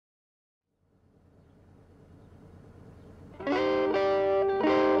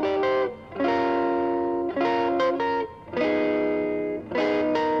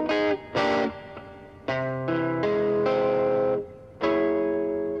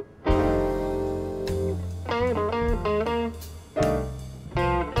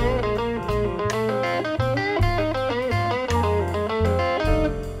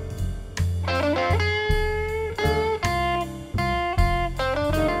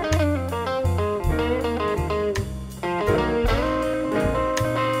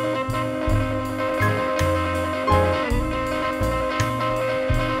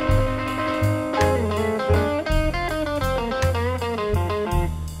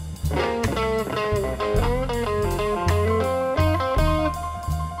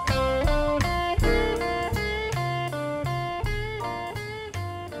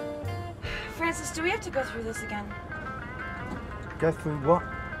Go through this again. Go through what?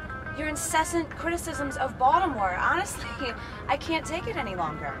 Your incessant criticisms of Baltimore. Honestly, I can't take it any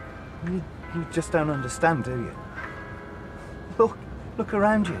longer. You just don't understand, do you? Look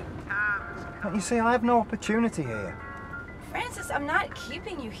around you. Don't you see, I have no opportunity here. Francis, I'm not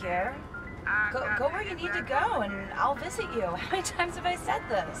keeping you here. Go where you need to go and I'll visit you. How many times have I said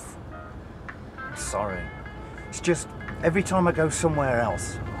this? I'm sorry. It's just, every time I go somewhere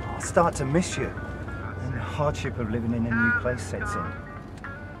else, I start to miss you. And the hardship of living in a new place sets in.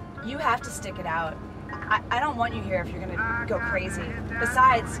 You have to stick it out. I don't want you here if you're gonna go crazy.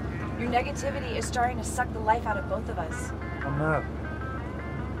 Besides, your negativity is starting to suck the life out of both of us. Oh no.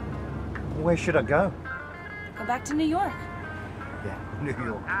 Where should I go? Go back to New York. Yeah, New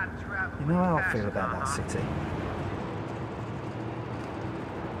York. You know how I feel about that city.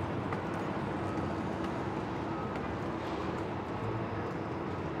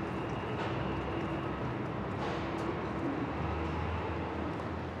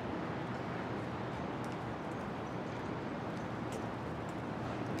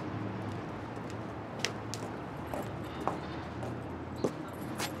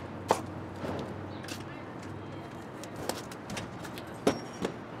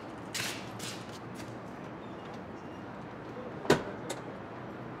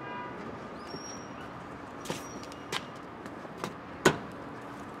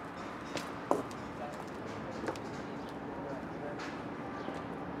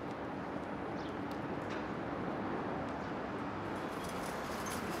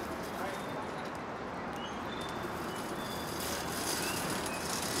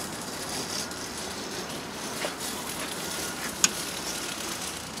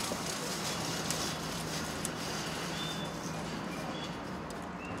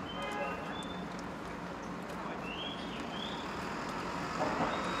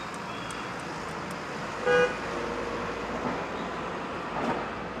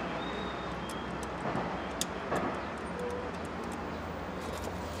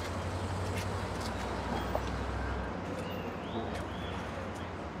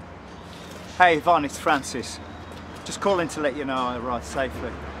 Hey Yvonne, it's Francis. Just calling to let you know I arrived safely.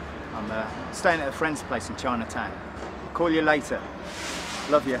 I'm staying at a friend's place in Chinatown. I'll call you later.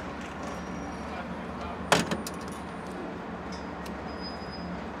 Love you.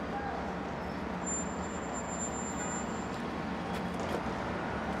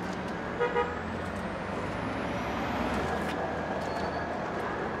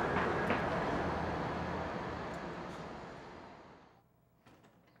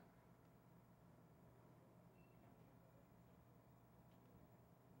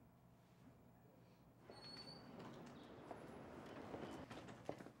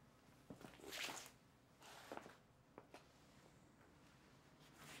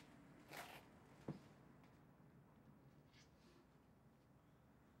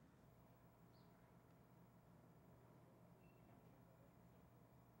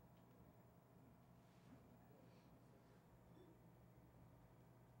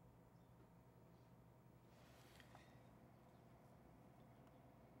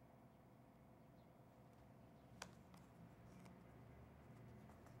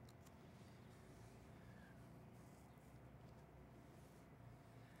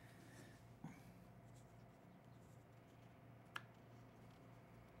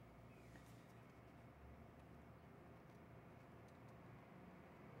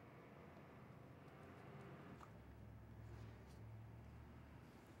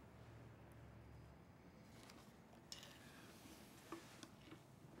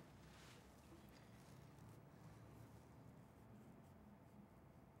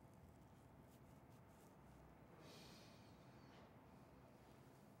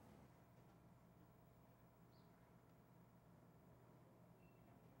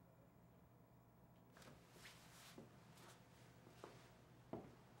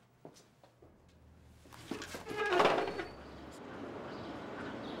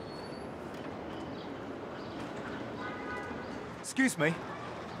 Excuse me.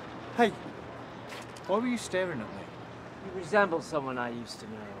 Hey, Why were you staring at me? You resemble someone I used to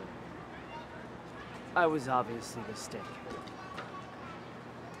know. I was obviously mistaken.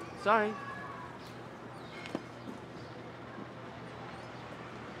 Sorry.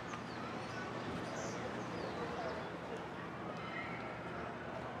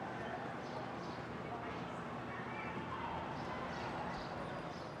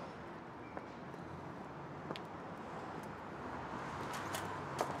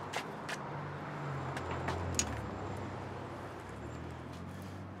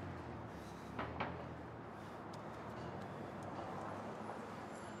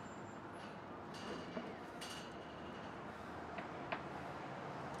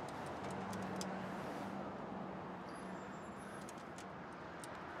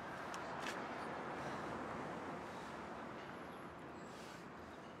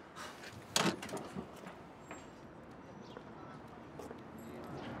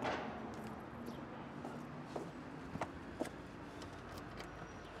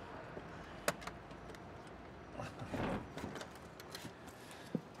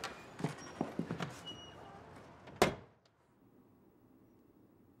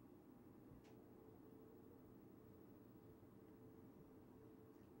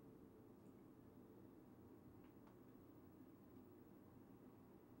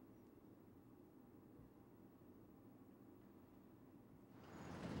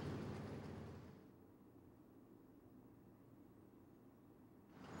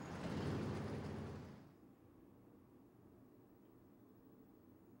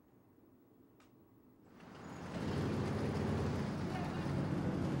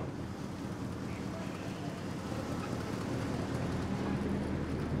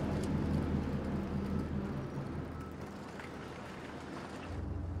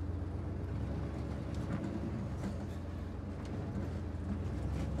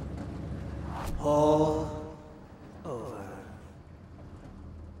 All over.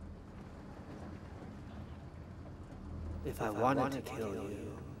 If I wanted to kill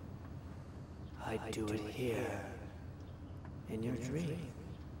you, I'd do it here, in your dream.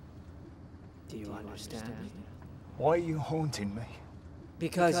 Do you understand? Why are you haunting me?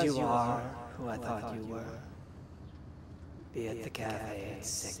 Because you are who I thought you were. Be at the cafe at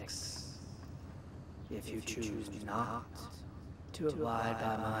 6. If you choose not to abide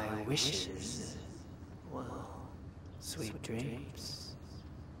by my wishes, well, sweet dreams.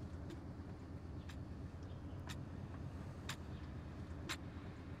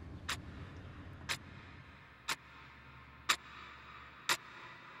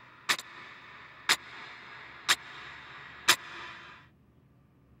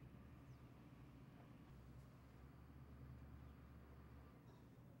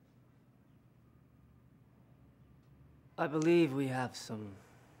 I believe we have some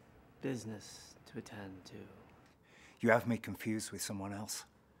business to attend to. You have me confused with someone else.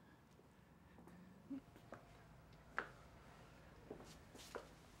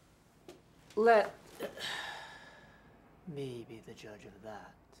 Let me be the judge of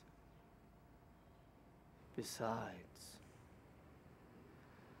that. Besides,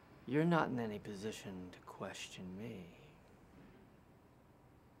 you're not in any position to question me.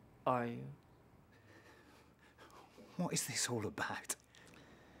 Are you? What is this all about?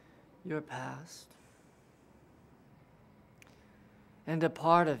 Your past. And a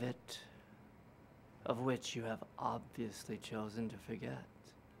part of it, of which you have obviously chosen to forget.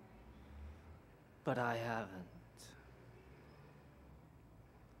 But I haven't.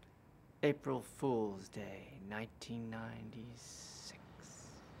 April Fool's Day, 1996.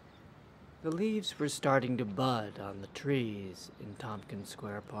 The leaves were starting to bud on the trees in Tompkins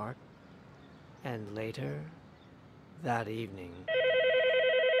Square Park. And later, that evening...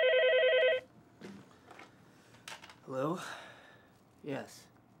 Hello? Yes.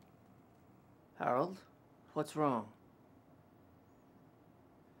 Harold? What's wrong?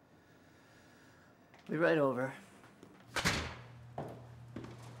 Be right over.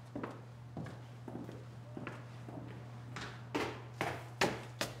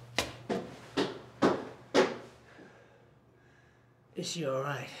 Is she all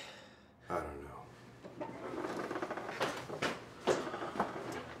right? I don't know.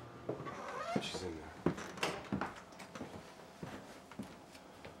 She's in there.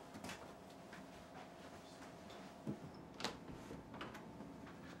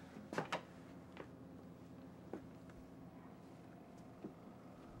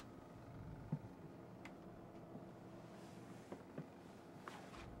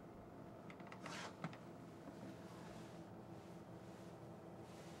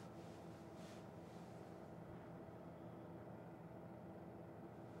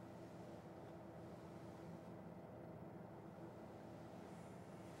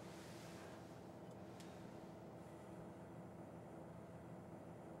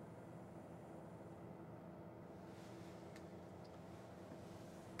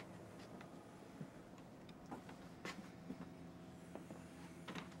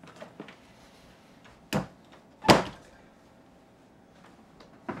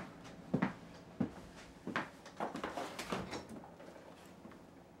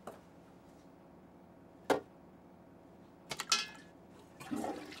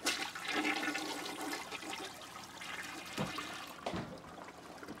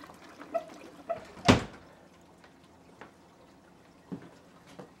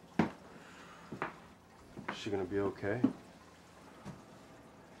 she gonna be okay?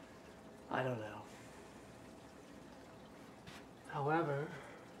 I don't know. However,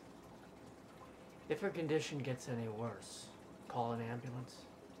 if her condition gets any worse, call an ambulance.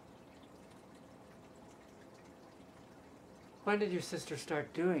 When did your sister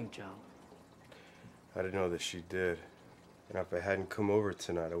start doing, Joe? I didn't know that she did. And if I hadn't come over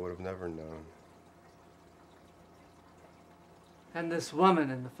tonight, I would have never known. And this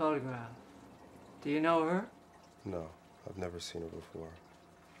woman in the photograph, do you know her? No, I've never seen her before.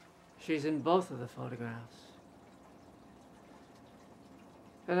 She's in both of the photographs.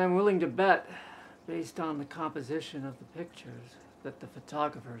 And I'm willing to bet, based on the composition of the pictures, that the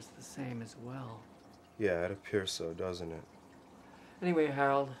photographer's the same as well. Yeah, it appears so, doesn't it? Anyway,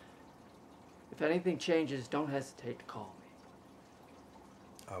 Harold, if anything changes, don't hesitate to call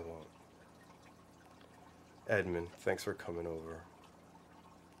me. I won't. Edmund, thanks for coming over.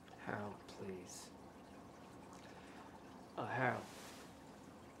 Harold, please. Harold,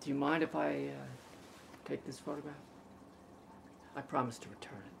 do you mind if I take this photograph? I promise to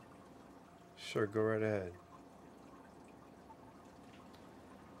return it. Sure, go right ahead.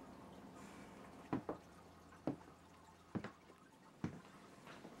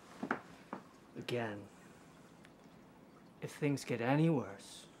 Again, if things get any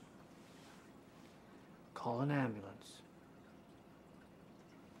worse, call an ambulance.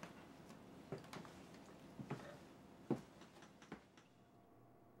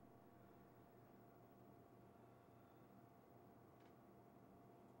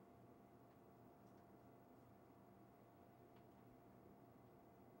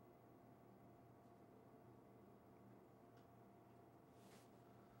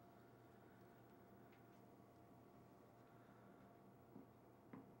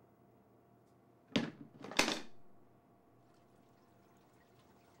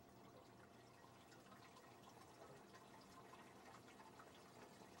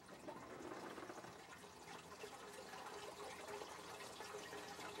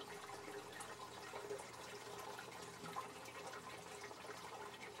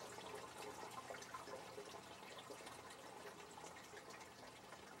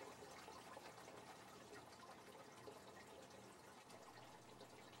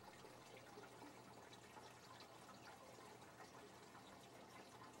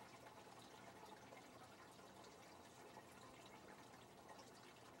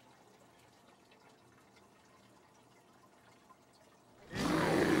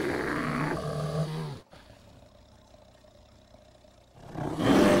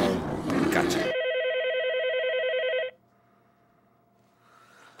 Gotcha.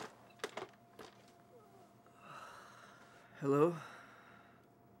 Hello?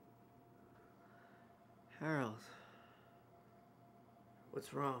 Harold.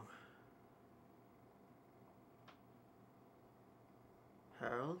 What's wrong?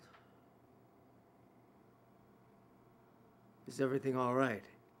 Harold? Is everything all right?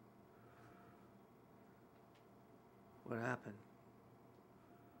 What happened?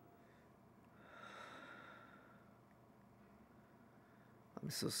 I'm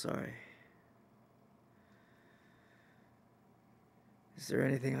so sorry. Is there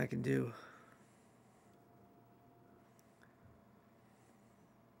anything I can do?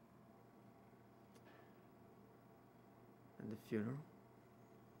 And the funeral?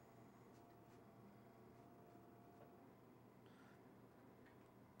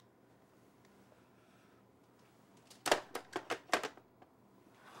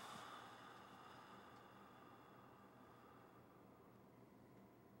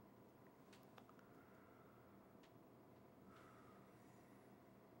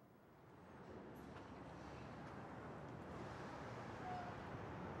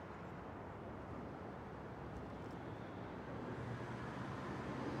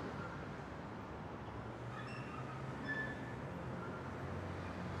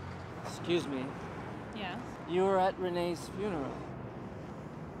 Excuse me. Yes? You were at Renee's funeral.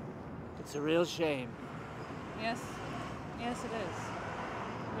 It's a real shame. Yes. Yes, it is.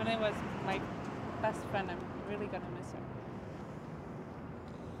 Renee was my best friend. I'm really gonna miss her.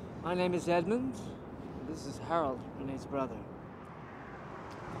 My name is Edmund. This is Harold, Renee's brother.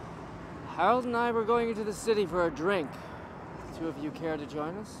 Harold and I were going into the city for a drink. The two of you care to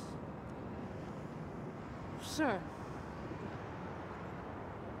join us? Sure.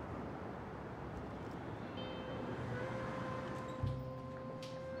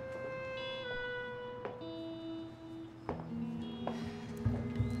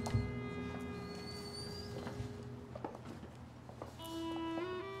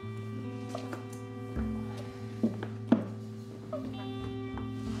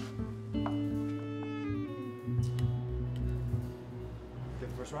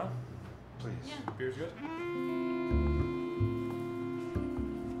 Let's run? Please. Yeah. Beer's good?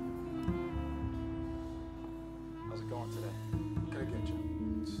 How's it going today? Gotta get you.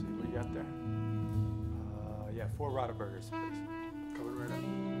 Let's see, what do you got there? Yeah, 4 Rada burgers, please. Coming right up.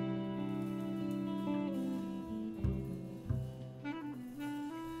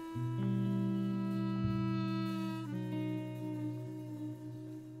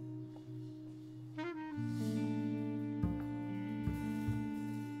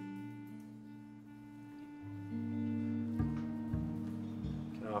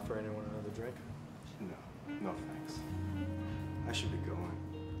 Can I offer anyone another drink? No thanks. I should be going.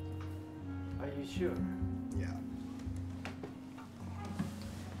 Are you sure? Yeah.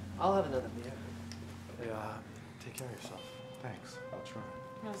 I'll have another beer. Hey, take care of yourself. Thanks. I'll try.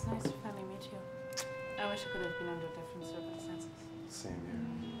 It was nice to finally meet you. I wish it could have been under different circumstances. Same here.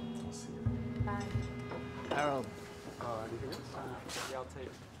 I'll see you. Bye. Harold, Anything else? Yeah, I'll take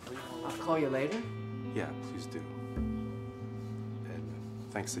it. I'll call you later. Yeah, please do. And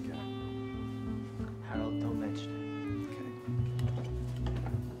thanks again. Harold, don't mention it.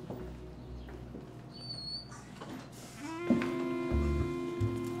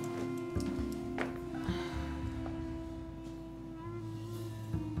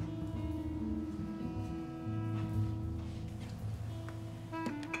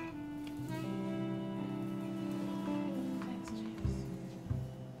 Thanks, James.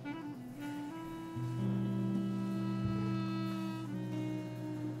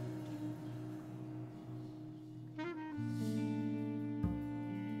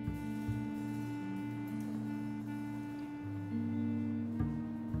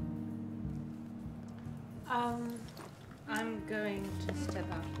 I'm going to step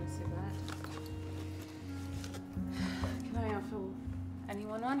out for a cigarette. Can I offer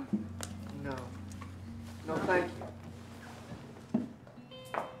anyone one? No. No, thank you.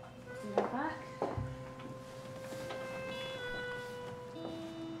 Be right back.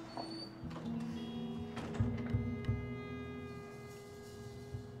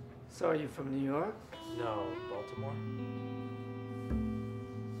 So are you from New York? No, Baltimore.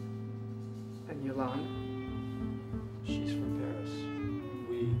 And Yolanda? She's from Paris.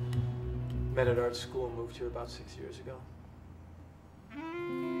 We met at art school and moved here about 6 years ago.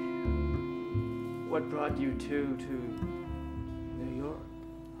 What brought you two to New York?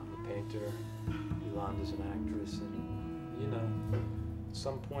 I'm a painter. Yolanda's an actress, and you know, at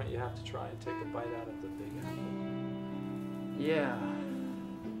some point you have to try and take a bite out of the big apple. Yeah,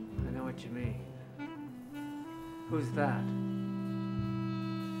 I know what you mean. Who's that?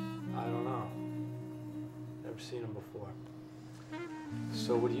 I don't know. Never seen him before.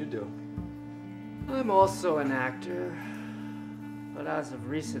 So what do you do? I'm also an actor, but as of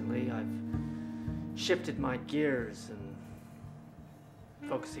recently, I've shifted my gears and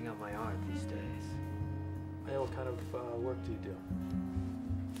focusing on my art these days. Hey, what kind of work do you do?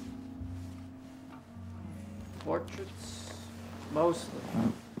 Portraits, mostly.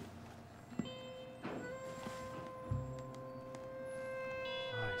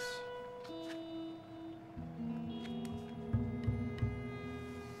 Nice.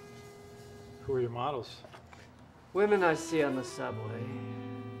 Who are your models? Women I see on the subway.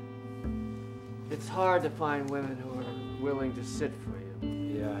 It's hard to find women who are willing to sit for you.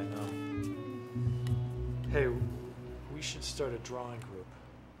 Yeah, I know. Hey, we should start a drawing group.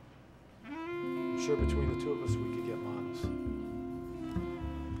 I'm sure between the two of us we could get models.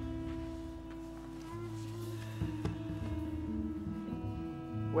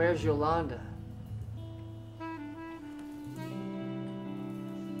 Where's Yolanda?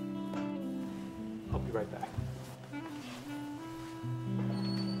 I'll be right back.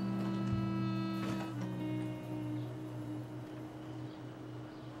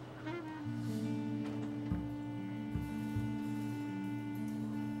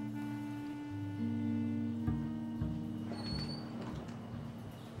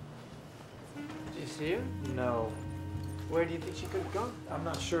 Did you see her? No, Where do you think she could have gone? I'm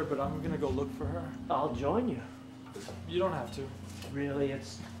not sure, but I'm gonna go look for her. I'll join you. You don't have to. Really,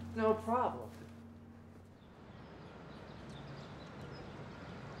 it's no problem.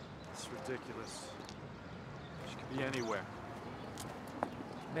 It's ridiculous. She could be anywhere.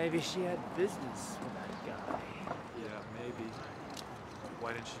 Maybe she had business with that guy. Yeah, maybe.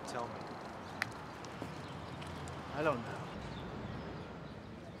 Why didn't she tell me? I don't know.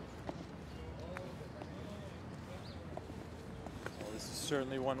 Well, this is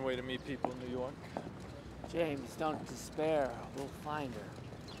certainly one way to meet people in New York. James, don't despair. We'll find her.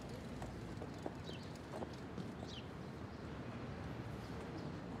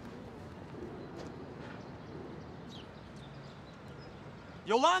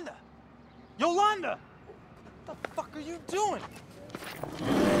 Yolanda! Yolanda! What the fuck are you doing?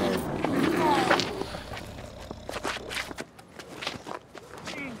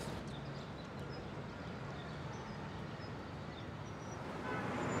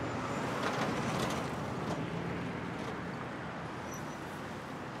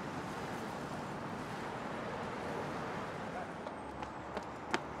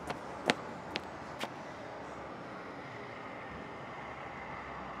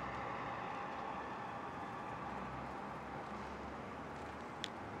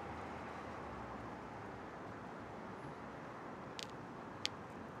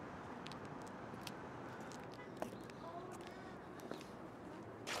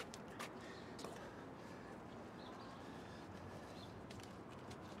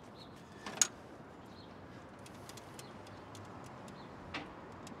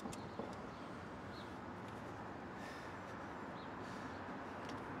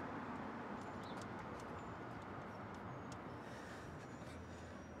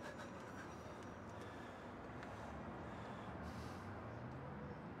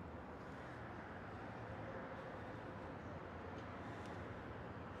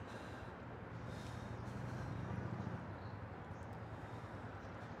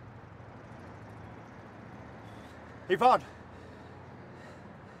 Yvonne!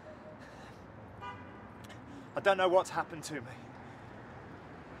 I don't know what's happened to me.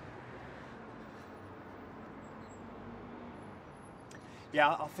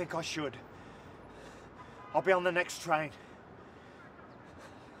 Yeah, I think I should. I'll be on the next train.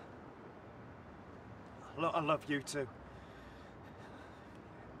 Look, I love you too.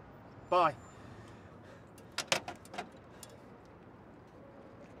 Bye.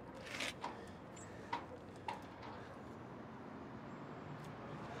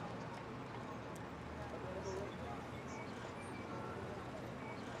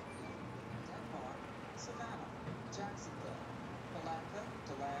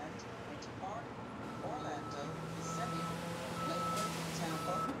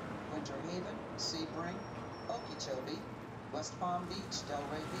 Shelby, West Palm Beach,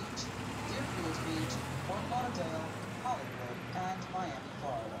 Delray Beach, Deerfield Beach, Fort Lauderdale, Hollywood, and Miami,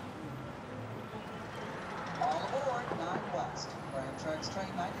 Florida. All aboard 9 West, for Amtrak's Train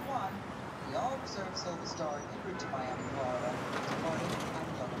 91, the all-reserved Silver Star en route to Miami, Florida, departing at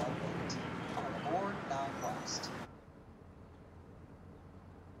 11:08. All aboard 9 West.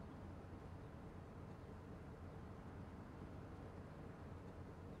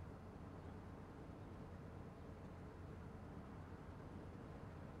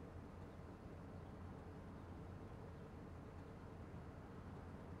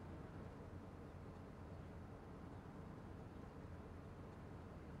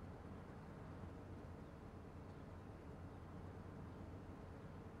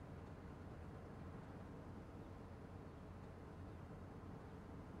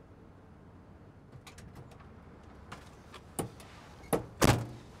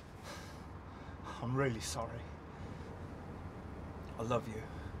 I'm really sorry. I love you.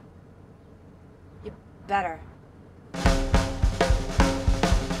 You better.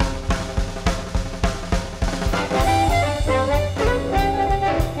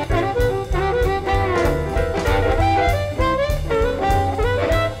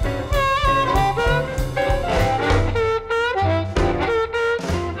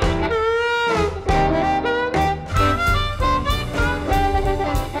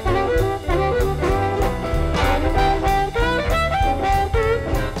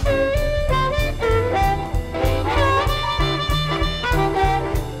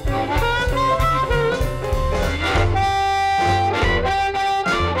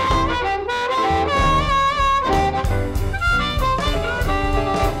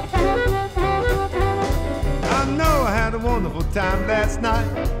 Time last night,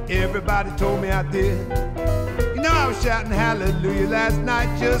 everybody told me I did. You know I was shouting hallelujah last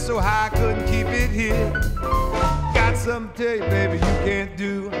night just so high I couldn't keep it here. Got something to tell you, baby, you can't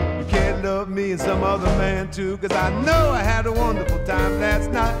do. You can't love me and some other man too. Cause I know I had a wonderful time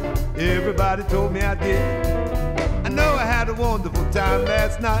last night, everybody told me I did. I know I had a wonderful time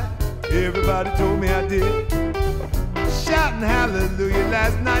last night, everybody told me I did. Shouting hallelujah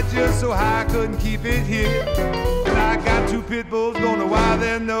last night just so high I couldn't keep it here. I got 2 pit bulls gonna wire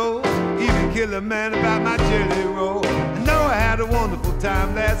their nose, even kill a man about my jelly roll. I know I had a wonderful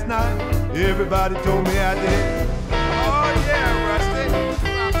time last night, everybody told me I did. Oh yeah, Rusty, that's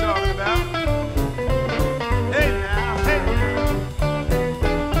what I'm talking about. Hey now, hey.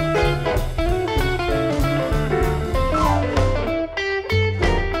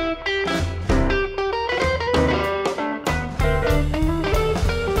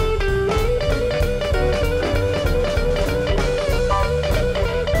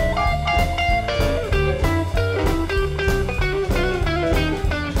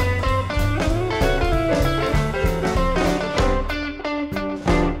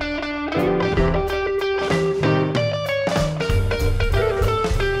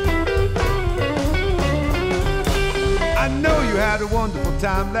 wonderful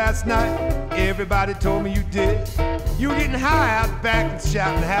time last night. Everybody told me you did. You were getting high out back and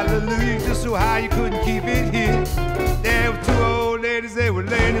shouting hallelujah, just so high you couldn't keep it here. There were two old ladies, they were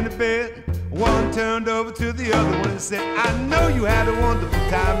laying in the bed. One turned over to the other one and said, I know you had a wonderful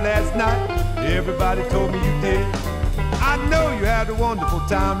time last night. Everybody told me you did. I know you had a wonderful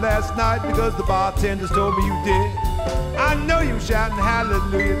time last night because the bartenders told me you did. I know you were shouting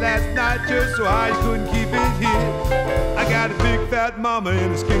hallelujah last night just so high you couldn't keep it here. I got a big fat mama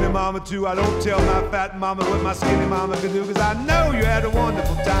and a skinny mama too. I don't tell my fat mama what my skinny mama can do, cause I know you had a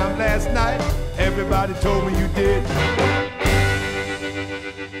wonderful time last night. Everybody told me you did.